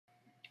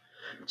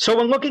So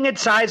when looking at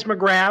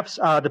seismographs,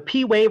 the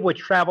P wave, which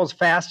travels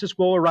fastest,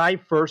 will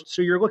arrive first.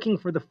 So you're looking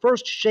for the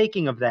first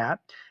shaking of that,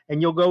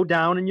 and you'll go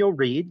down and you'll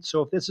read.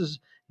 So if this is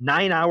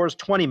 9 hours,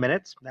 20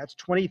 minutes, that's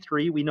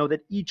 23. We know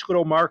that each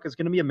little mark is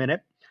going to be a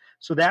minute.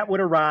 So that would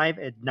arrive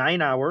at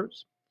 9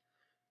 hours,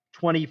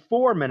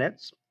 24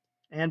 minutes.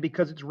 And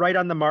because it's right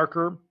on the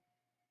marker,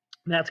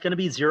 that's going to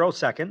be 0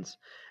 seconds.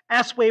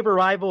 S wave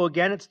arrival,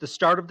 again, it's the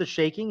start of the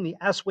shaking. The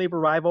S wave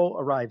arrival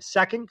arrives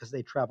second because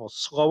they travel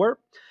slower.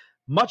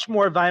 Much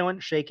more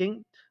violent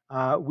shaking.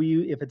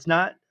 If it's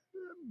not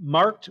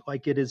marked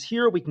like it is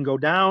here, we can go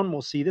down.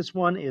 We'll see this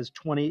one is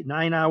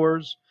 29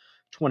 hours,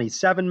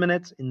 27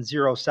 minutes in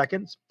 0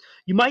 seconds.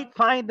 You might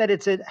find that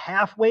it's at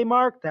halfway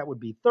mark. That would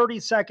be 30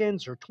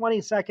 seconds or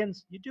 20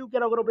 seconds. You do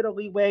get a little bit of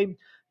leeway.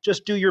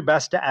 Just do your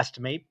best to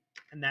estimate,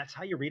 and that's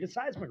how you read a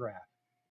seismograph.